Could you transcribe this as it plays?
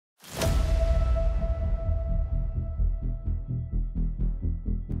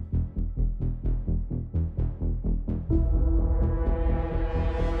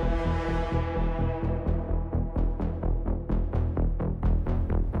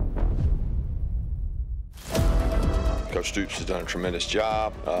Coach Stoops has done a tremendous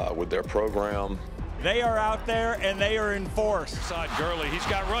job with their program. They are out there and they are in force. Side Gurley, he's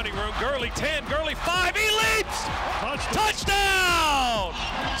got running room. Gurley 10, Gurley 5, he leaps! Touchdown!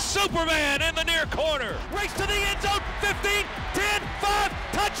 Superman in the near corner. Race to the end zone, 15, 10, 5,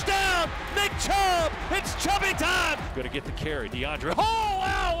 touchdown! Nick Chubb, it's Chubby time! Gonna get the carry, DeAndre. Oh,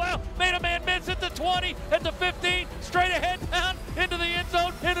 wow! Made a man miss at the 20, at the 15, straight ahead down into the end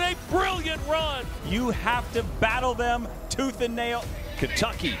zone in a brilliant run. You have to battle them tooth and nail.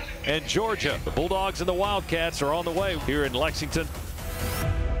 Kentucky and Georgia. The Bulldogs and the Wildcats are on the way here in Lexington.